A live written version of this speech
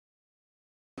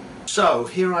So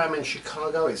here I am in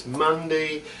Chicago. It's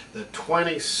Monday the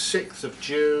 26th of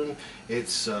June.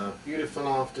 It's a beautiful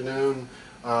afternoon.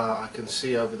 I can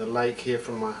see over the lake here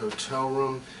from my hotel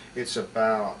room. It's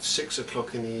about 6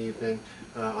 o'clock in the evening.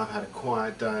 I've had a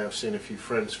quiet day. I've seen a few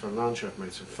friends for lunch. I've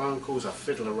made some phone calls. I've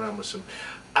fiddled around with some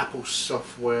Apple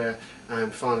software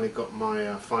and finally got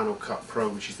my Final Cut Pro,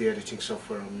 which is the editing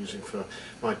software I'm using for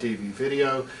my DV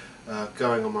video,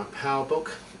 going on my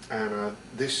PowerBook. And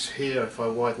this here, if I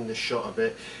widen this shot a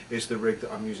bit, is the rig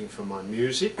that I'm using for my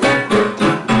music.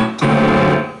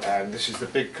 And this is the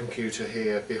big computer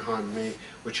here behind me,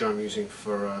 which I'm using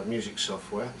for music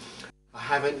software. I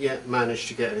haven't yet managed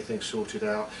to get anything sorted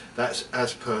out. That's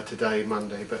as per today,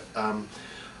 Monday, but I'm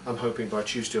hoping by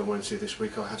Tuesday or Wednesday this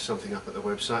week I'll have something up at the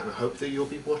website, and I hope that you'll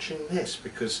be watching this,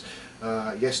 because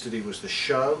yesterday was the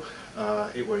show.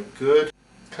 It went good.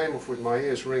 Came off with my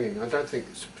ears ringing. I don't think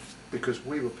it's because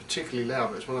we were particularly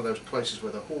loud, but it's one of those places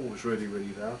where the hall was really,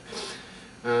 really loud.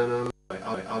 And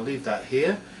I'll leave that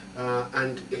here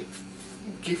and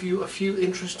give you a few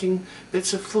interesting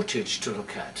bits of footage to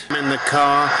look at. I'm in the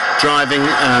car, driving,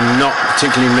 not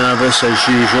particularly nervous as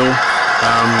usual.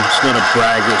 It's not a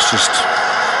brag, it's just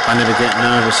I never get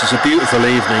nervous. It's a beautiful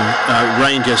evening. It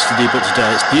rained yesterday, but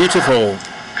today it's beautiful.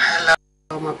 Hello.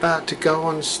 I'm about to go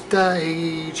on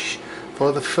stage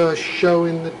for the first show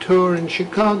in the tour in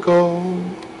Chicago.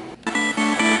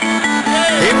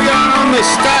 Here we are on the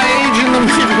stage in the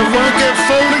middle of Won't Get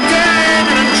Fooled Again,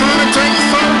 and I'm trying to take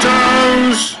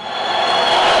photos.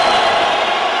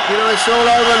 You know, it's all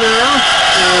over now,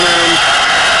 and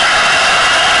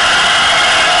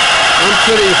I'm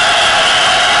pretty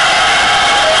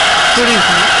a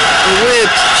weird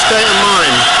state of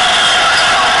mind.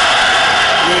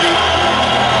 Really.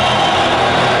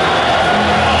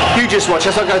 You just watch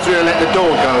as I go through and let the door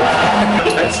go.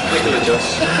 Let's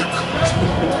adjust.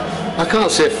 I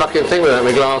can't see a fucking thing without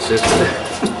my glasses.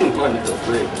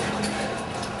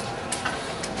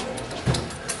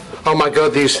 Oh my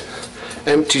god, these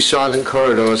empty silent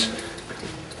corridors.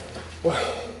 Well,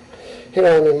 here I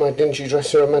am in my dingy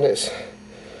dressing room, and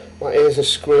my ears are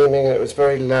screaming, and it was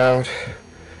very loud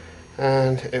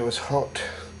and it was hot,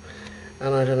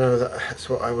 and I don't know, that's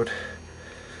what I would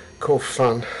call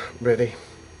fun, really.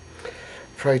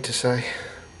 Afraid to say.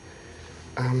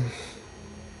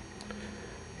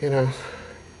 You know,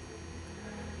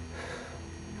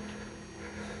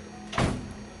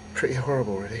 pretty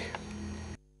horrible, really.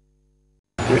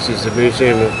 This is the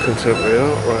Museum of Contemporary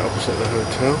Art, right opposite the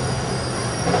hotel.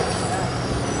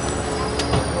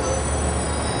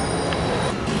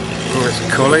 Oh, it's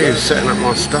Collie who's setting up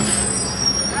my stuff.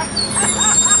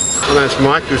 And that's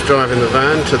Mike who's driving the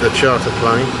van to the charter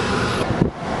plane.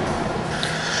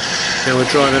 Now we're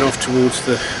driving off towards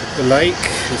the lake.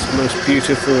 It's the most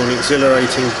beautiful and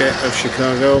exhilarating bit of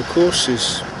Chicago, of course,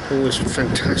 is all this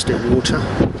fantastic water.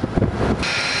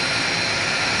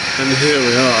 And here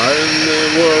we are in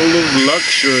the world of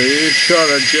luxury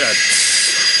charter jets.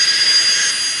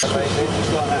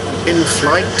 In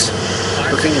flight,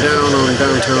 looking down on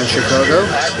downtown Chicago.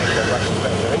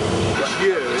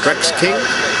 Rex King.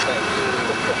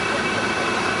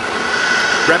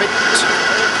 Rabbit.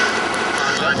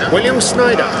 William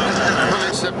Snyder.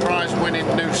 Pulitzer Prize winning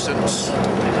nuisance.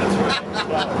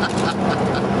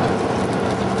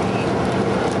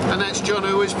 And that's John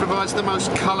Lewis, provides the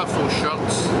most colourful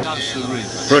shots.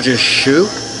 Roger Shue.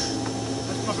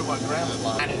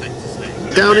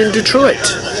 Down in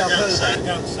Detroit.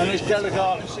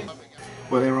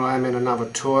 Well, here I am in another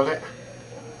toilet.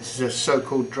 This is a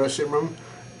so-called dressing room.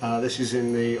 This is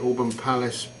in the Auburn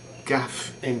Palace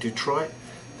Gaff in Detroit.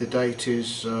 The date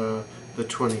is the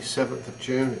 27th of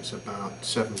June. It's about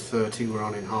 7:30. We're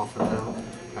on in half an hour,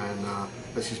 and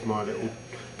this is my little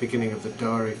beginning of the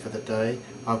diary for the day.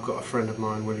 I've got a friend of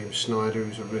mine, William Snyder,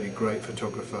 who's a really great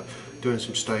photographer, doing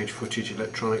some stage footage,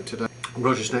 electronic today.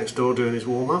 Roger's next door doing his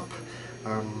warm-up,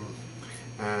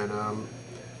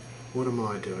 what am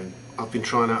I doing? I've been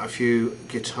trying out a few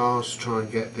guitars to try and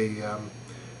get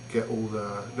all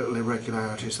the little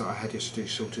irregularities that I had yesterday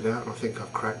sorted out, and I think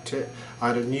I've cracked it. I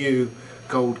had a new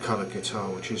gold colour guitar,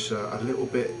 which is a little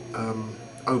bit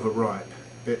overripe,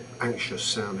 a bit anxious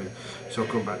sounding, so I've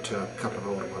gone back to a couple of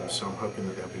older ones, so I'm hoping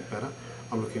that they'll be better.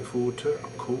 I'm looking forward to it.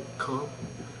 I'm cool, calm,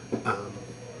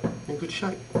 in good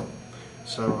shape.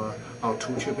 So I'll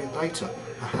talk to you a bit later,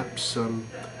 perhaps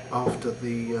after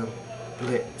the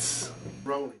Blitz.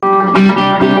 Rolling.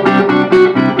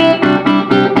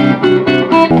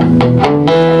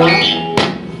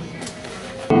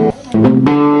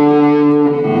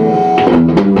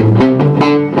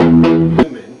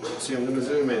 See, I'm going to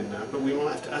zoom in now, but we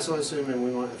might have to, as I zoom in,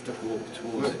 we might have to walk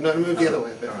towards it. No, move the other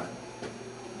way a bit. Alright.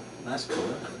 That's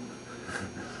cool.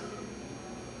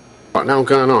 Right, now I'm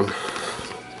going on.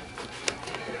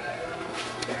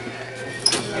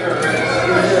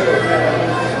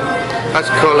 That's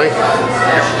Collie.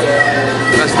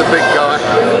 That's the big guy.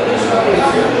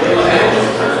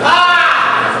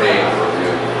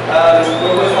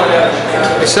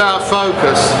 It's out of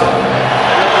focus.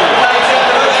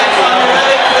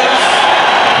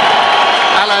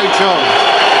 Hello, John.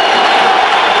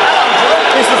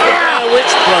 This is the Blair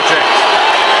Witch Project.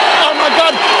 Oh my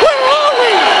God, where are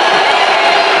we?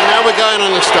 And now we're going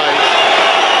on the stage.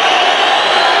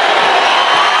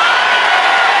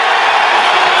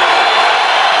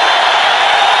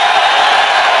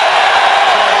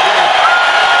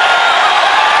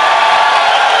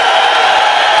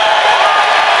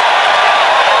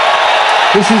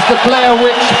 This is the Blair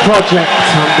Witch Project.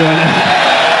 I'm doing it.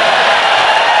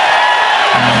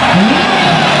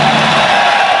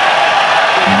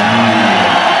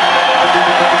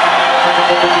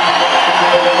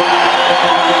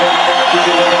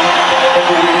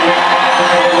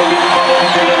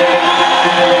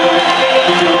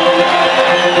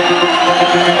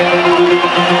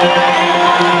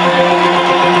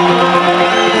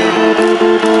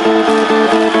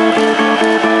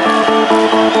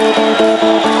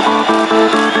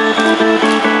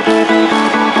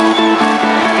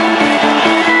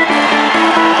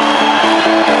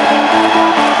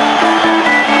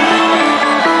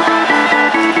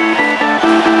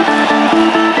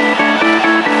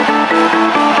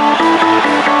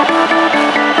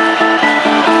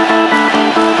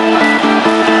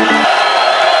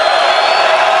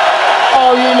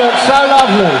 So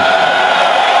lovely,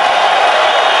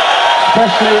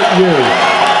 especially you.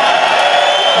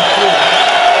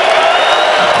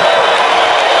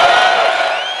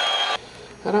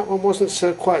 And that one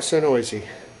wasn't quite so noisy.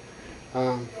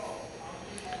 Roger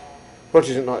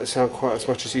didn't like the sound quite as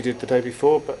much as he did the day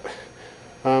before, but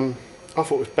I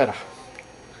thought it was better.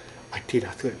 I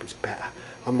thought it was better.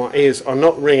 And my ears are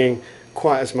not ringing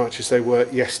quite as much as they were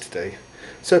yesterday.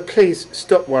 So please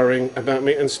stop worrying about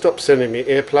me and stop sending me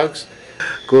earplugs.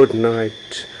 Good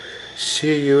night.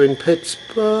 See you in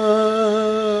Pittsburgh.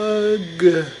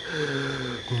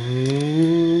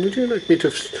 Would you like me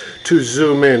to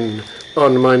zoom in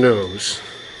on my nose?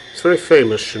 It's very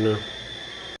famous, you know.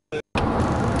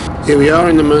 Here we are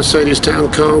in the Mercedes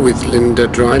town car with Linda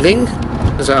driving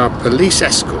as our police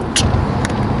escort.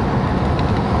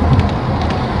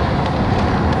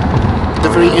 A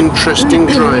very interesting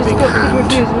driving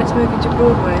hand. Let's move into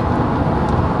Broadway.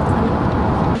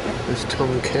 There's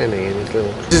Tom Kenny in his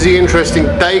little... This is the interesting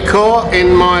decor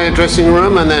in my dressing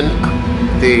room, and then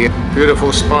the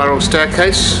beautiful spiral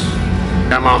staircase,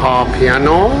 Yamaha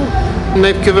piano, and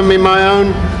they've given me my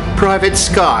own private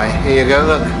sky. Here you go,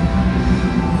 look.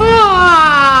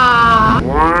 Ah!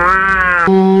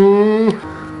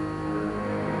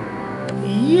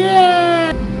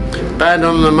 Yeah! Band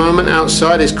on the moment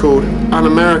outside is called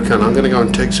Un-American. I'm going to go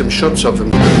and take some shots of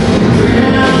them.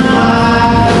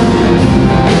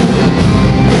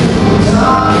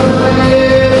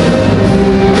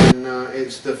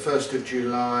 It's the 1st of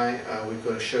July. We've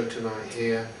got a show tonight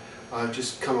here. I've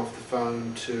just come off the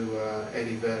phone to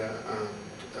Eddie Vedder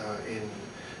in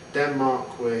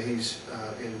Denmark, where he's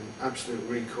in absolute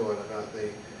recoil about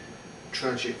the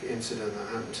tragic incident that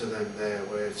happened to them there,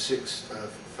 where 6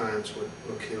 fans were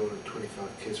killed and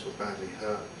 25 kids were badly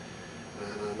hurt.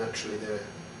 And naturally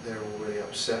they're all really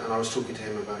upset. And I was talking to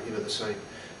him about, you know, the same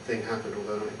thing happened,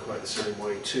 although not in quite the same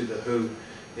way, to the Who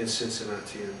in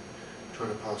Cincinnati, and trying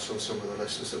to pass on some of the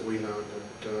lessons that we learned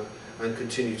and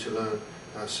continue to learn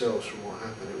ourselves from what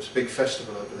happened. It was a big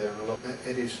festival over there, and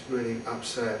Eddie's really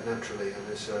upset naturally, and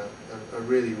is a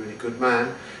really, really good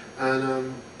man,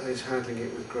 and he's handling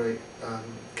it with great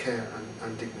care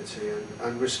and dignity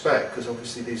and respect, because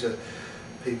obviously these are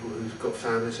people who've got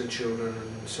families and children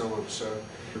and so on. So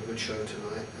a good show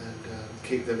tonight, and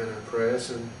keep them in our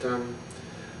prayers, and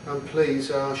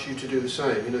please ask you to do the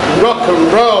same. You know, rock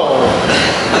and roll.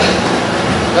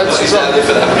 That's exactly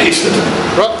for that reason.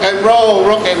 Rock and roll,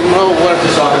 rock and roll.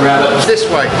 Just talking around it. This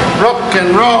way. Rock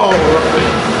and roll.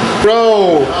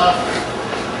 Roll.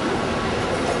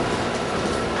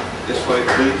 This way,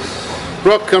 please.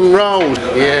 Rock and roll.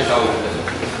 Yeah.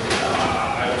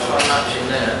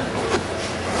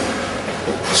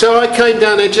 So I came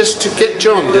down here just to get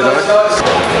John, did I?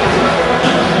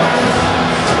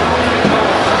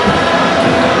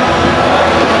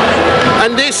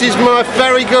 And this is my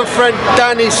very good friend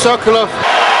Danny Sokolov.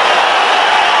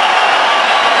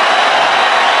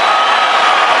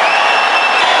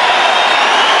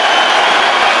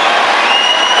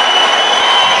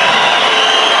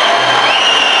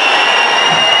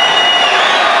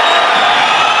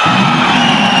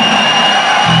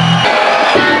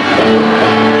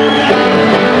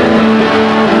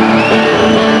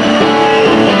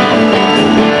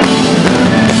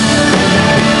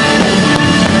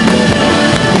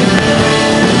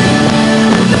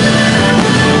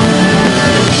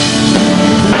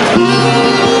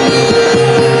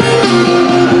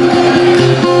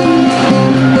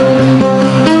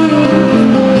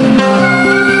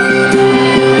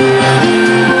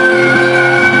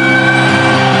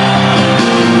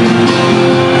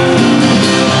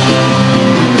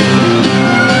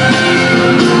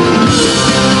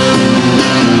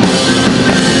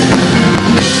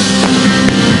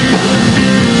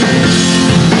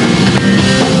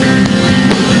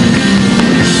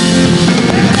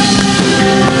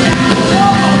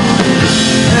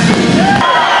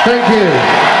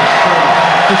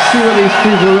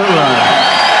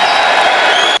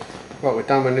 we're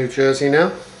done with New Jersey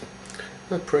now.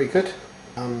 That's pretty good.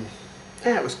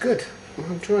 Yeah, it was good. I'm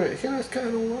enjoying it. You know, it's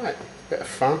going all right. Bit of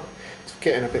fun. It's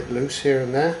getting a bit loose here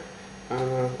and there.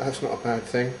 That's not a bad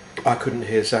thing. I couldn't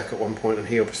hear Zach at one point, and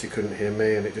he obviously couldn't hear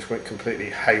me, and it just went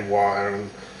completely haywire, and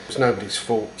it was nobody's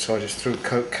fault, so I just threw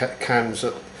Coke cans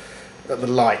at the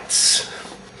lights.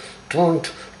 Don't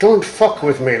fuck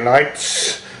with me,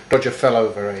 lights! Roger fell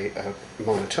over a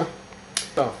monitor.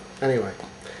 Oh, anyway,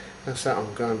 that's that.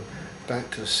 I'm going back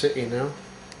to the city now,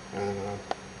 and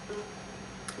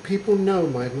people know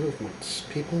my movements.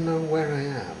 People know where I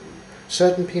am.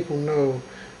 Certain people know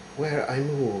where I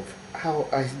move, how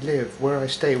I live, where I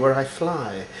stay, where I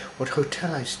fly, what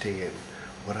hotel I stay in,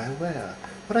 what I wear,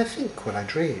 what I think, what I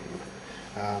dream.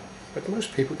 But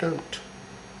most people don't.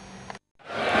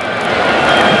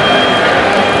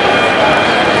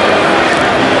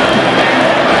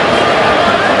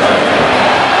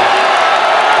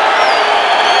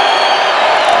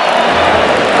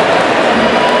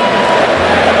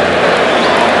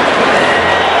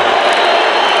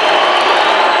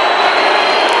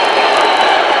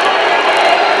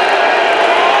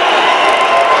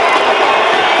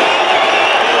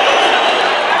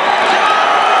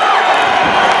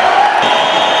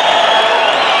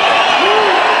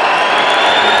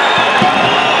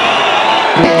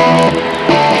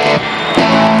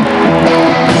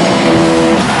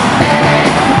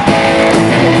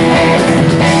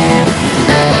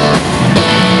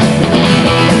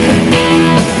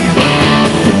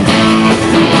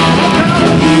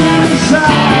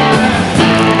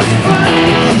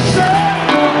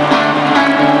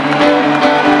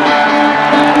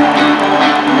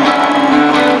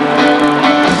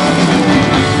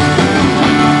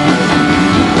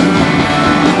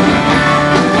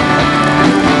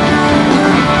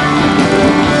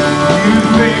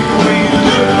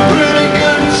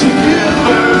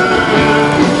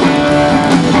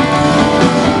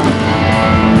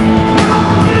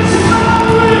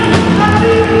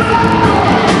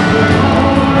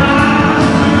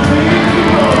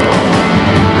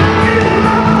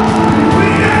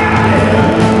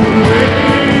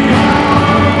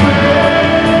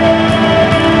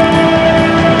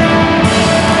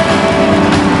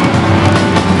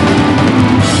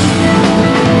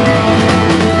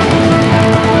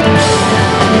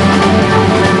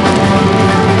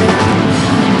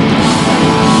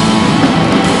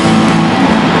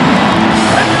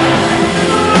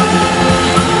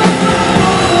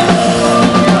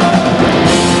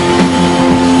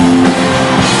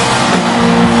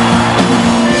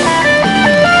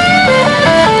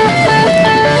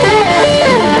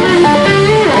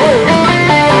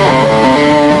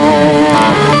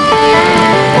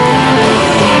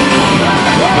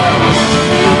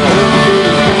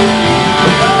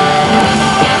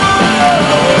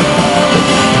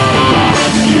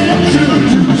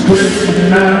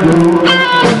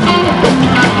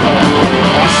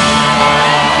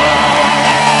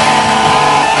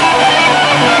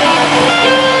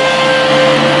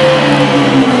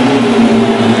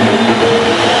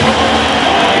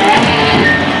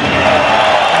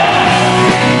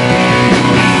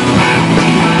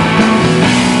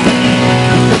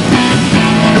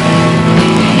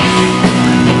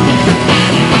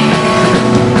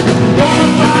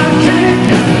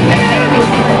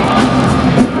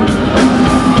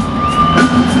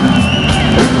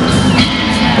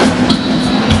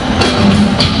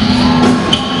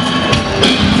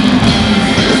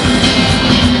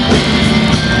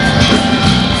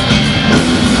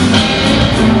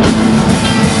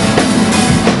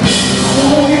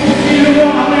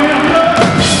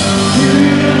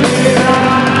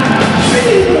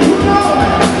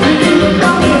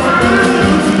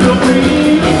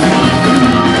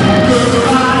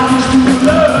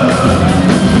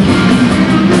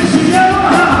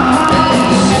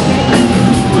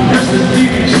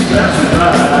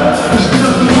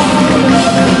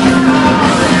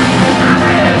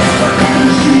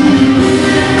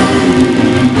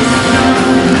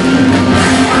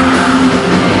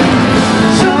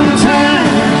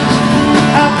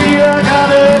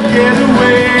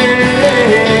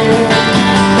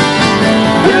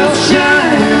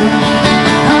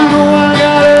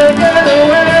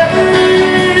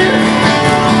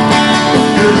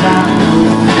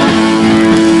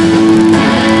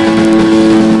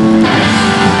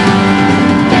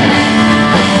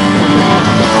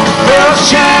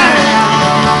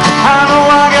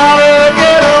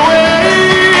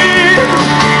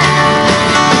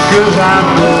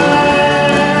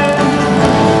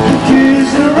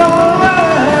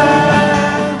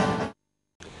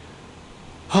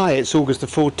 It's August the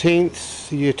 14th,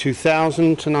 the year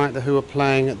 2000. Tonight the Who are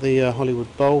playing at the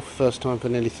Hollywood Bowl, first time for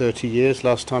nearly 30 years.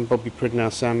 Last time Bobby Pridnow,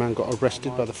 Soundman, got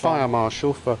arrested by the fire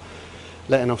marshal for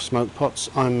letting off smoke pots.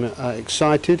 I'm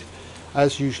excited.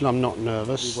 As usual, I'm not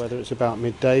nervous. Whether it's about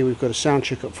midday, we've got a sound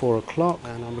check at 4 o'clock,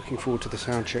 and I'm looking forward to the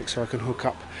sound check so I can hook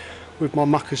up with my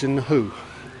muckers in the Who.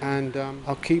 And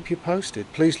I'll keep you posted.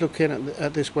 Please look in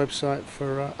at this website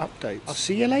for updates. I'll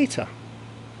see you later.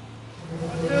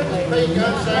 This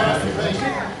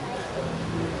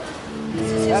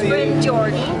is his friend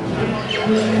Jordan.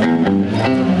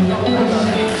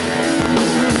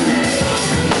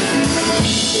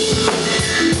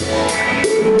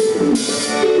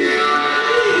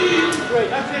 Great,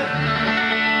 that's it.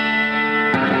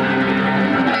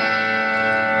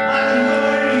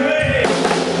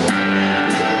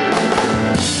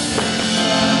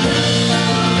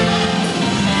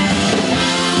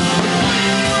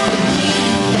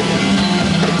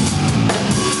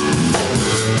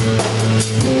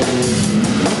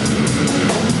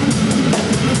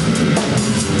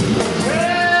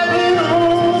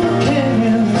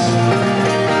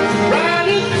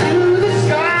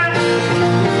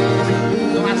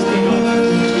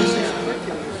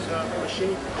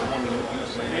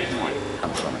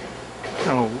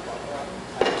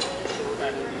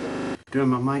 Doing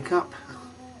my makeup.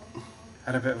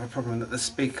 Had a bit of a problem that the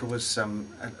speaker was a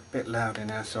bit loud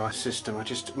in our size system. I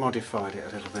just modified it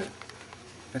a little bit.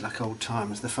 A bit like old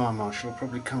times. The fire marshal will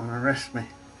probably come and arrest me.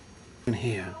 And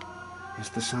here is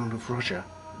the sound of Roger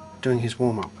doing his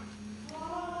warm-up.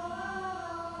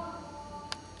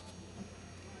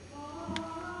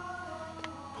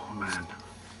 Poor man.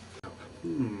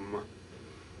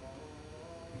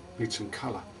 Need some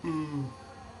colour.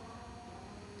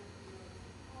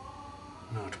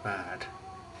 Not bad.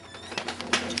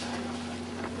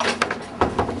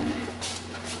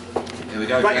 Here we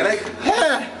go. Right leg.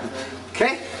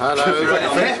 Okay. Hello.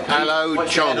 Hello,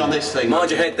 John. On this thing.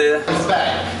 Mind your head there.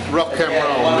 Rock and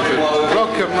roll.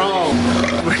 Rock and roll.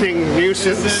 Winning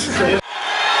nuisance.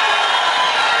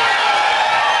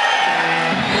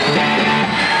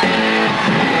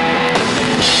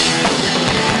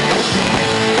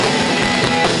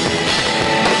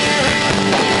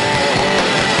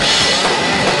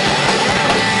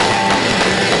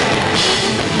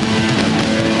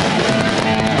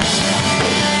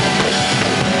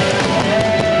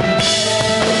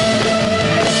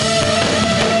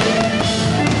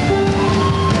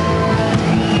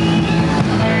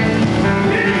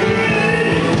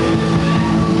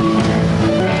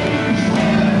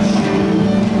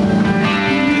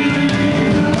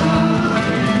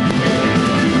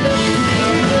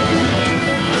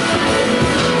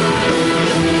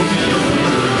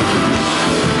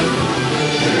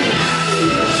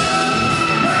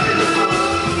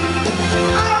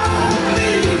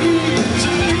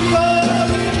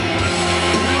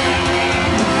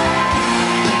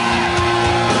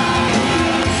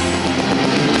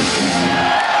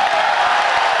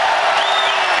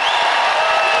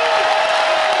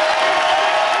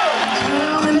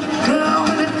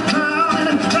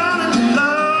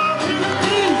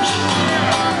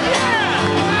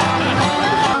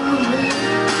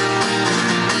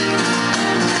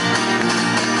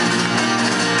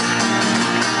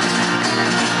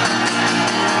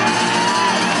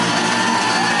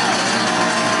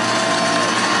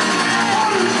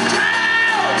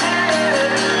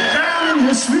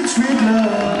 Sweet, sweet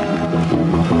love.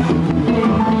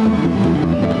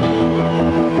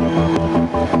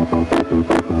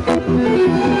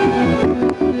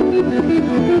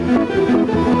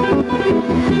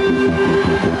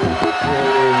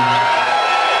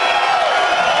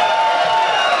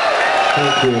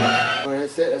 Thank you. Alright,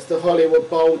 that's it. That's the Hollywood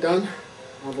Bowl done.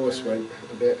 My voice went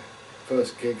a bit.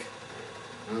 First gig.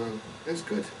 It was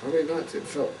good. I really liked it. It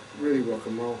felt really rock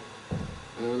and roll.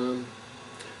 And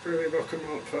really rock and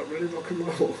roll. It felt really rock and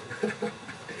roll.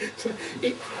 So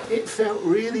it felt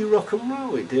really rock and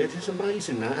roll. It did. It's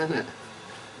amazing, that, isn't it?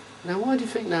 Now, why do you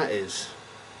think that is?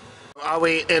 Are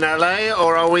we in LA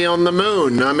or are we on the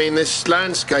moon? I mean, this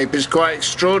landscape is quite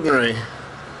extraordinary.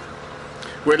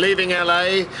 We're leaving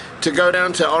LA to go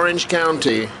down to Orange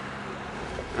County.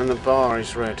 And the bar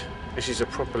is red. This is a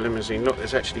proper limousine. Look,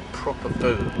 there's actually proper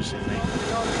booze in there.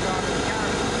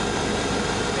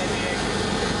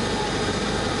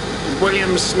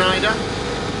 William Snyder.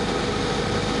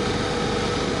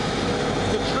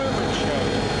 The Truman Show.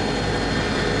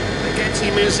 The Getty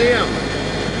Museum.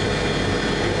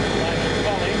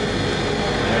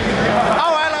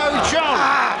 Oh, hello, John!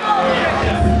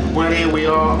 Well, here we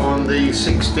are on the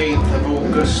 16th of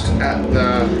August at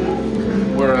the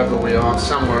wherever we are,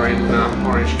 somewhere in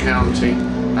Orange County,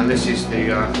 and this is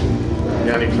the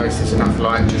only place there's enough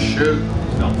light to shoot.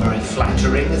 It's not very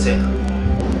flattering, is it?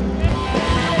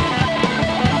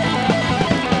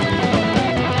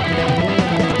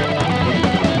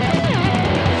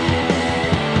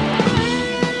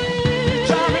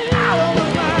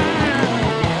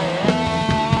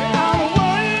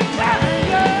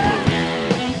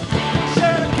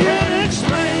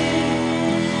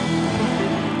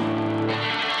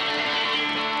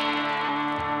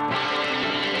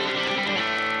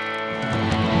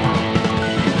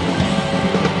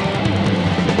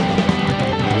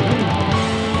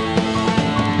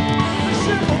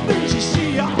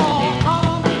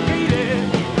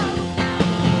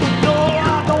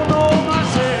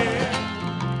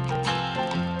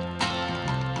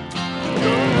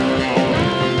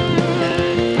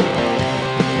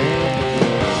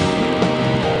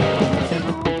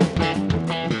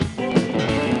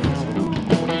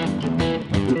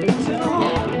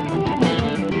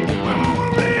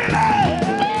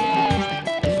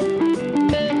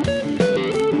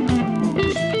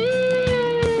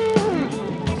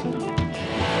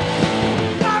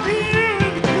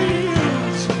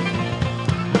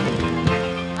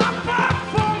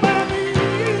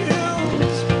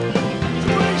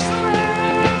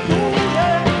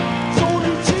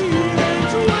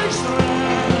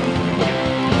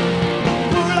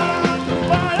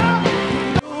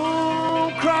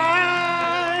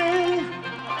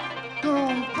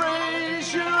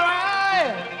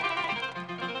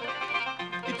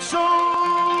 It's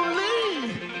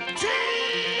only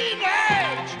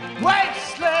teenage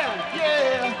wasteland,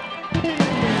 yeah.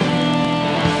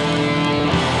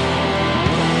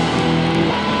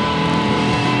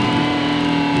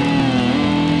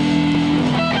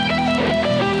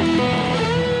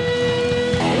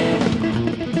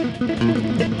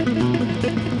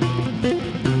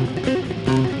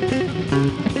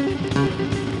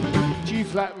 G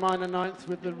flat minor ninth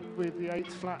with the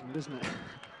eighth flattened, isn't it?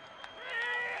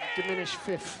 Diminished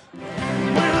fifth.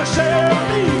 When I say I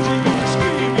need you,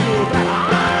 scream you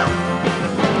back.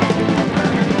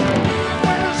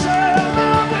 When I say I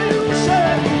love you, say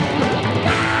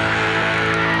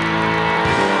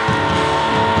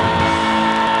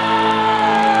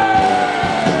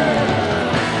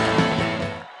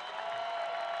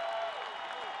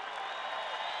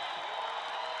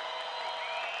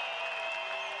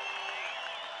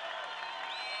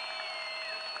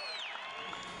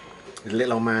The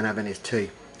little old man having his tea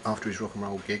after his rock and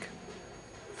roll gig.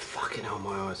 Fucking hell,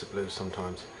 my eyes are blue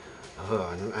sometimes. Oh,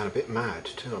 and a bit mad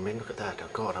too. I mean, look at that. Oh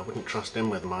God, I wouldn't trust him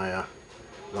with my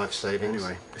life savings.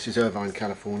 Anyway, this is Irvine,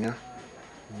 California.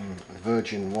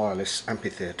 Virgin Wireless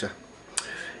Amphitheatre.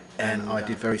 And I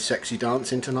did very sexy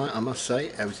dancing tonight, I must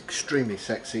say. I was extremely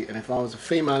sexy, and if I was a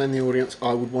female in the audience,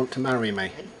 I would want to marry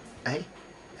me. Hey,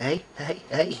 hey, hey,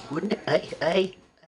 hey, wouldn't it? Hey, hey.